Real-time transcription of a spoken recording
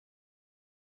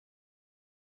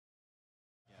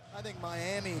I think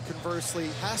Miami, conversely,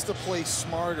 has to play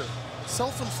smarter.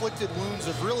 Self-inflicted wounds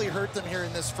have really hurt them here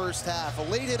in this first half. A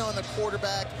late hit on the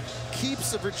quarterback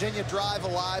keeps the Virginia drive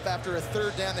alive after a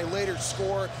third down. They later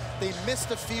score. They missed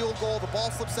a field goal. The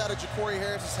ball slips out of Ja'Cory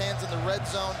Harris's hands in the red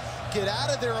zone. Get out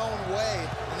of their own way,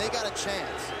 and they got a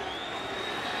chance.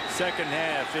 Second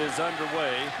half is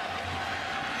underway.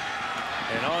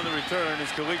 And on the return is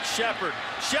Khalid Shepard.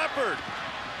 Shepard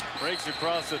breaks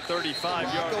across the 35-yard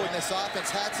line. In this offense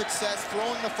had success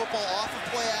throwing the football off of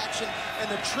play action and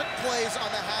the trick plays on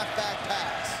the halfback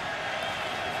pass.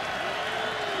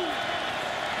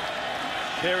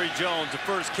 Perry Jones, the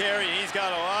first carry, and he's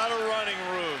got a lot of running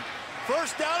room.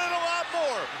 First down and a lot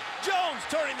more. Jones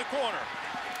turning the corner.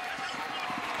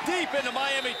 Deep into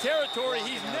Miami territory.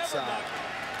 He's never knocked.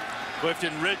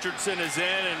 Clifton Richardson is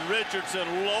in, and Richardson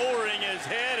lowering his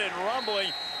head and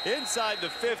rumbling inside the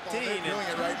 15. Well, they're doing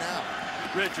it right now.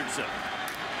 Richardson.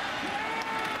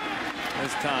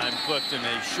 This time, Clifton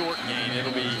a short gain.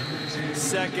 It'll be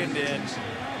second and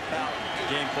about.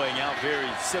 Game playing out very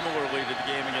similarly to the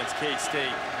game against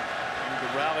K-State. The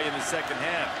rally in the second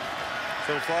half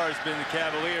so far has been the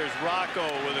Cavaliers. Rocco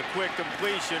with a quick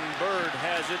completion. Bird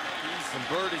has it. And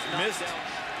Bird has missed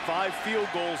 5 field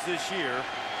goals this year.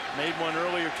 Made one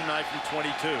earlier tonight from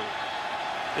 22.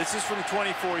 This is from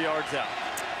 24 yards out.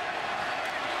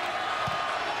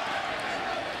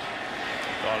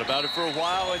 Thought about it for a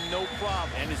while and no problem.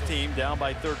 And his team down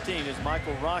by 13 is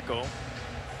Michael Rocco.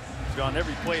 He's gone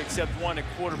every play except one at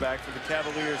quarterback for the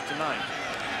Cavaliers tonight.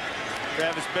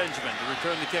 Travis Benjamin to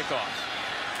return the kickoff.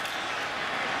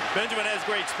 Benjamin has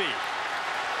great speed.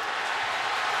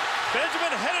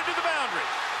 Benjamin headed to the boundary.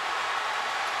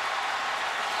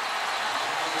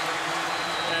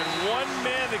 And one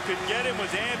man that could get him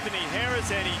was Anthony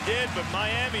Harris, and he did, but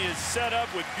Miami is set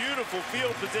up with beautiful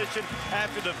field position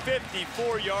after the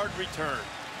 54-yard return.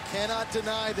 Cannot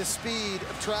deny the speed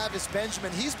of Travis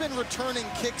Benjamin. He's been returning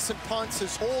kicks and punts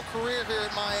his whole career here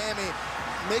at Miami,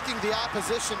 making the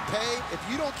opposition pay. If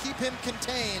you don't keep him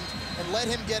contained and let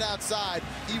him get outside,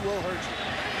 he will hurt you.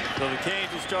 So the Canes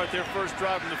will start their first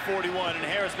drive from the 41, and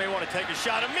Harris may want to take a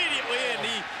shot immediately, and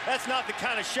that's not the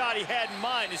kind of shot he had in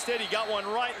mind. Instead, he got one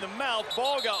right in the mouth.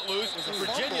 Ball got loose.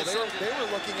 Virginia. They were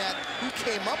looking at who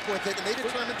came up with it, and they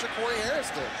determined Ja'Cory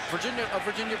Harris did. A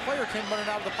Virginia player came running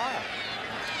out of the pile.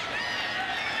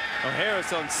 Well, Harris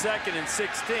on 2nd and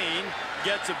 16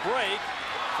 gets a break,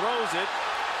 throws it.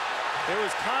 There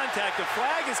was contact. The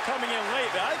flag is coming in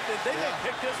late, but I think they may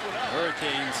pick this one up.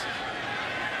 Hurricanes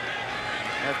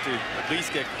have to at least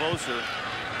get closer.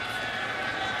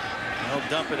 They'll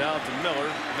dump it out to Miller.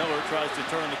 Miller tries to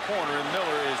turn the corner, and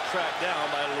Miller is tracked down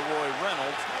by Leroy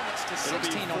Reynolds. It's to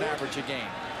 16 on average a game.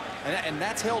 And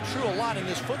that's held true a lot in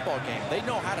this football game. They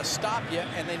know how to stop you,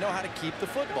 and they know how to keep the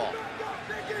football.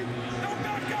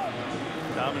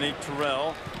 Dominique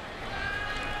Terrell.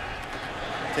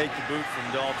 Take the boot from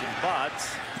Dalton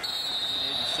Botts.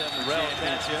 Terrell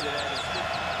catches it.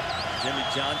 Jimmy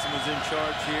Johnson was in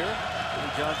charge here.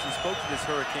 Jimmy Johnson spoke to this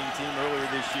Hurricane team earlier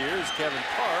this year as Kevin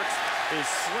Parks is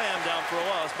slammed down for a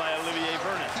loss by Olivier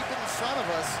Vernon. Keep it in front of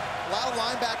us. Allow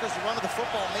linebackers to run to the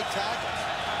football and make tackles.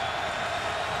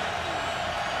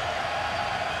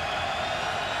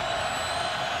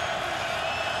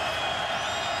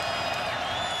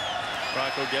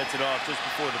 Rocco gets it off just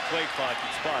before the play clock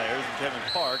expires, and Kevin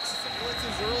Parks.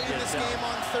 Blitzes early in this game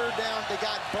on third down. They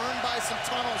got burned by some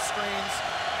tunnel screens.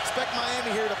 Expect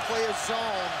Miami here to play a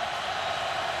zone.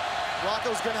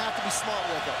 Rocco's going to have to be smart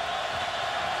with it.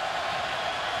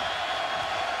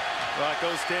 Rocco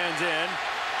stands in,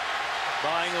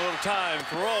 buying a little time,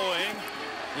 throwing.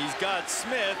 He's got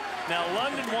Smith. Now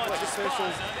London wants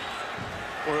officials,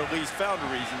 or at least found a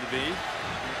reason to be.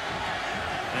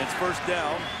 And it's first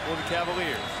down for the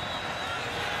Cavaliers.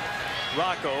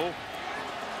 Rocco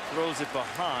throws it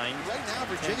behind. Right now,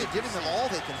 Virginia giving them all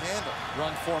they can handle.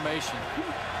 Run formation.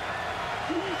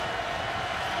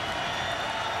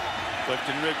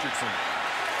 Clifton Richardson.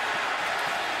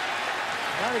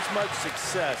 Not as much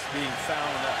success being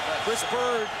found in that. Chris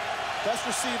Bird, best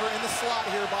receiver in the slot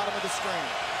here, bottom of the screen.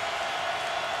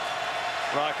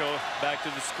 Rocco back to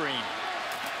the screen.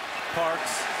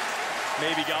 Parks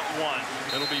maybe got one.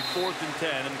 It'll be 4th and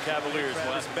 10, and the Cavaliers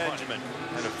will have Benjamin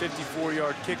and a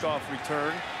 54-yard kickoff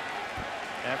return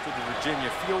after the Virginia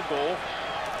field goal.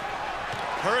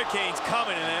 Hurricanes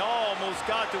coming, and they almost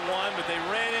got to one, but they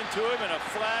ran into him, and a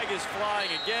flag is flying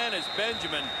again as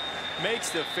Benjamin makes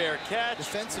the fair catch.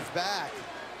 Defensive back.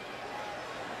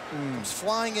 Comes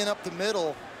flying in up the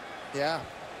middle. Yeah.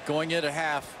 Going into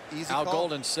half, Easy Al call.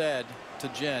 Golden said to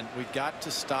Jen, we've got to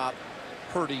stop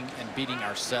hurting and beating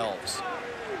ourselves.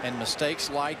 And mistakes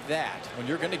like that, when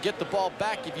you're going to get the ball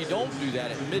back, if you don't do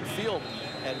that at midfield,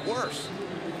 at worst.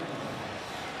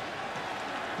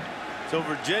 So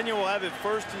Virginia will have it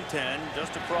 1st and 10,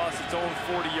 just across its own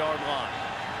 40-yard line.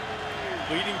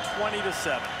 Leading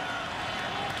 20-7.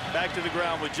 Back to the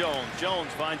ground with Jones.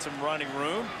 Jones finds some running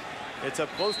room. It's up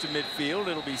close to midfield.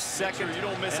 It'll be second. You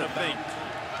don't miss a thing.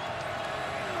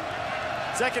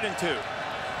 2nd and 2.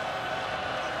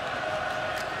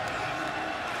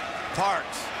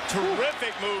 Parks.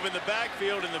 Terrific move in the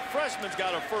backfield, and the freshman's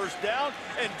got a 1st down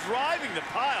and driving the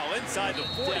pile inside the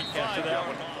 45-yard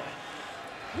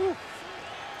line.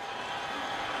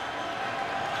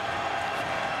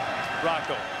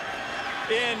 Rocco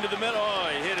into the middle. Oh,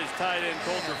 he hit his tight end,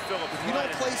 Coulter Phillips. If you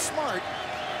don't play smart,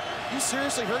 you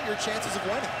seriously hurt your chances of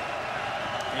winning.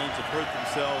 Canes have hurt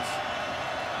themselves.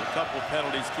 A couple of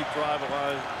penalties keep drive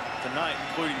alive tonight,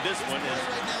 including this one. Is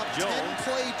right now, Jones.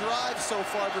 10-play drive so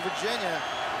far for Virginia,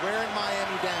 wearing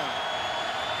Miami down.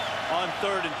 On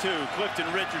 3rd and 2, Clifton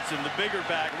Richardson, the bigger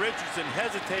back. Richardson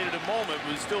hesitated a moment,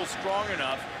 was still strong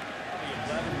enough.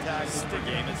 11 tackles per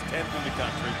game. It's 10th in the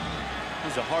country.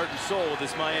 He's the heart and soul of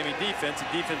this Miami defense. A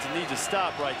defense that needs to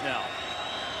stop right now.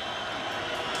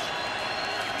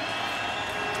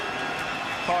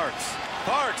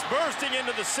 Parks bursting into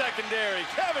the secondary.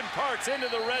 Kevin Parks into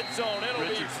the red zone.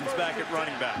 Richardson's back at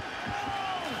running back.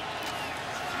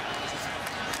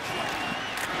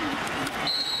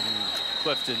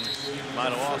 Clifton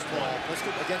might have lost one.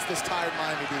 Against this tired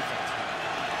Miami defense.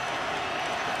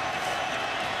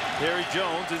 Terry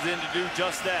Jones is in to do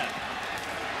just that.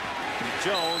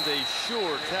 Jones, a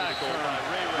sure tackle by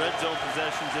red zone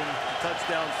possessions and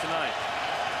touchdowns tonight.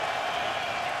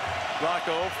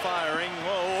 Rocco firing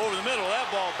low over the middle. That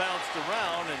ball bounced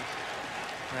around and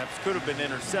perhaps could have been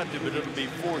intercepted, but it'll be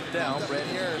 4th down. Brett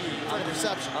here for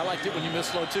interception. I liked it when you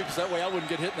missed low too, because that way I wouldn't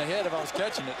get hit in the head if I was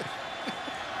catching it.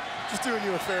 Just doing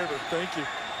you a favor. Thank you.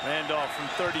 Randolph from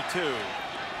 32.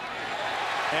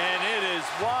 And it is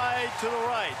wide to the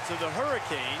right. So the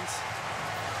Hurricanes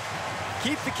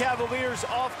keep the Cavaliers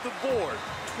off the board.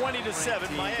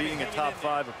 20-7. Miami being a top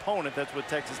 5 opponent. That's what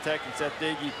Texas Tech and Seth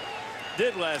Doege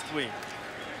did last week.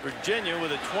 Virginia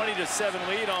with a 20-7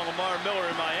 lead on Lamar Miller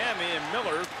in Miami, and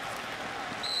Miller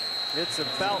hits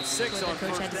about 6 on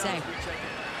 1st down.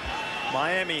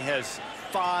 Miami has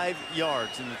 5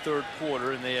 yards in the 3rd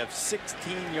quarter, and they have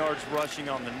 16 yards rushing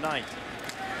on the night.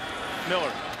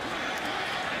 Miller.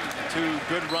 2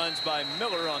 good runs by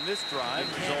Miller on this drive.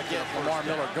 You can't get Lamar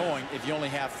Miller going if you only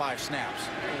have 5 snaps.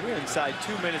 We're inside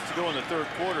 2 minutes to go in the 3rd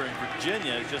quarter, and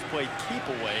Virginia has just played keep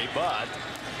away, but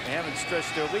they haven't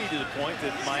stretched their lead to the point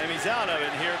that Miami's out of it.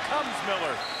 And here comes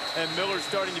Miller. And Miller's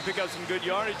starting to pick up some good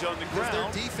yardage on the ground.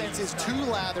 Their defense is too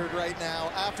lathered right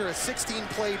now after a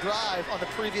 16-play drive on the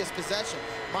previous possession.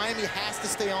 Miami has to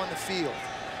stay on the field.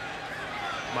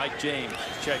 Mike James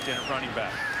checked in at running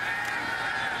back.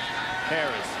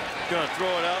 Harris going to throw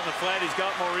it out in the flat. He's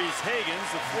got Maurice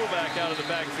Higgins, the fullback, out of the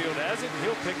backfield has it.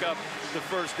 He'll pick up the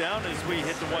 1st down as we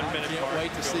hit the 1-minute mark. Can't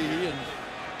wait to see he and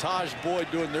Taj Boyd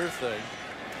doing their thing.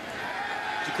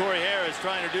 Ja'Cory Harris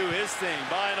trying to do his thing,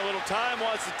 buying a little time,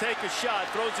 wants to take a shot,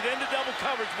 throws it into double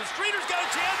coverage, but Streeter's got a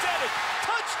chance at it.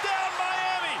 Touchdown,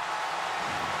 Miami!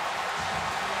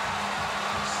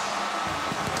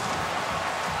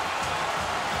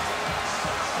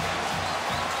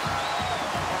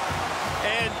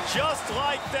 And just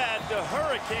like that, the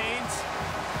Hurricanes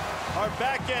are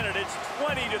back in it. It's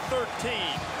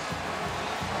 20-13.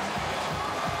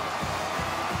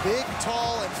 Big,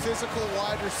 tall, and physical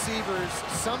wide receivers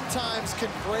sometimes can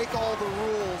break all the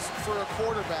rules for a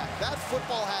quarterback. That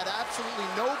football had absolutely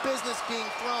no business being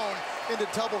thrown into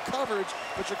double coverage,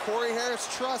 but Ja'Cory Harris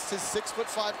trusts his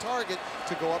 6'5" target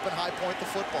to go up and high point the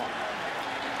football.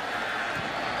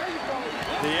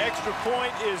 The extra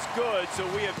point is good, so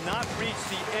we have not reached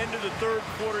the end of the 3rd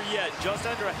quarter yet. Just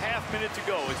under a half minute to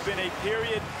go. It's been a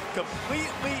period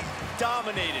completely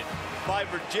dominated by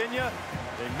Virginia.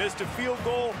 They missed a field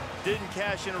goal, didn't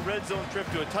cash in a red zone trip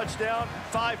to a touchdown.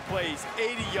 5 plays,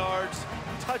 80 yards,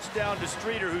 touchdown to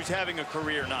Streeter, who's having a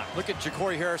career night. Look at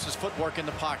Ja'Cory Harris's footwork in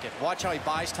the pocket. Watch how he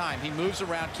buys time. He moves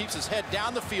around, keeps his head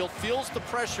down the field, feels the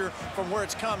pressure from where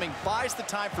it's coming, buys the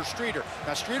time for Streeter.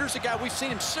 Now, Streeter's a guy, we've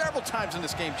seen him several times in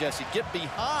this game, Jesse, get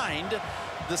behind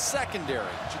the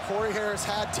secondary. Ja'Cory Harris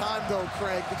had time, though,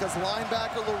 Craig, because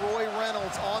linebacker Leroy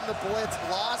Reynolds on the blitz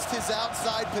lost his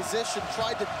outside position,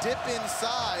 tried to dip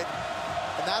inside,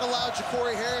 and that allowed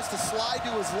Ja'Cory Harris to slide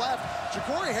to his left.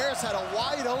 Ja'Cory Harris had a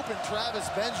wide-open Travis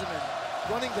Benjamin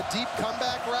running the deep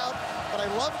comeback route, but I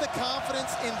love the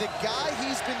confidence in the guy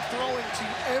he's been throwing to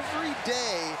every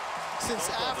day since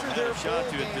after Had their a shot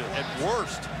bowl to it game at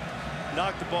worst.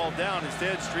 Knocked the ball down.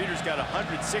 Instead, Streeter's got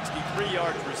 163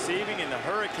 yards receiving, and the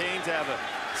Hurricanes have a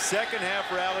second half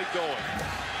rally going.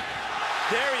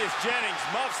 Darius Jennings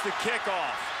muffs the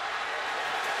kickoff.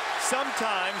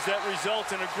 Sometimes that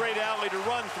results in a great alley to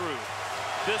run through.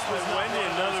 This was Wendy,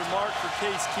 another mark for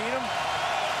Case Keenum.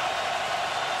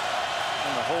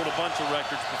 Going to hold a bunch of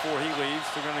records before he leaves.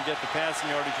 They're going to get the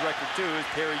passing yardage record too. As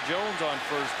Perry Jones on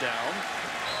first down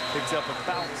picks up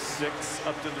about 6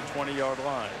 up to the 20-yard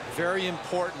line. Very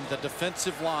important, the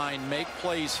defensive line make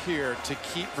plays here to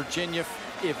keep Virginia.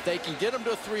 If they can get them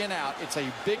to a 3-and-out, it's a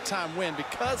big-time win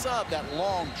because of that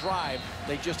long drive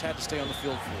they just had to stay on the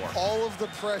field for. All of the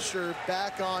pressure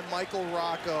back on Michael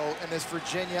Rocco and this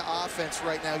Virginia offense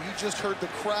right now. You just heard the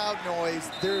crowd noise.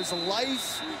 There's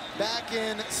life back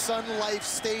in Sun Life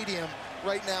Stadium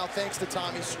right now, thanks to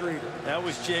Tommy Streeter. That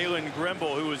was Jalen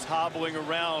Grimble, who was hobbling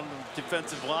around,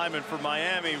 defensive lineman for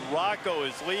Miami. Rocco,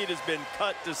 his lead has been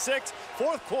cut to 6.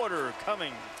 Fourth quarter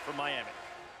coming for Miami.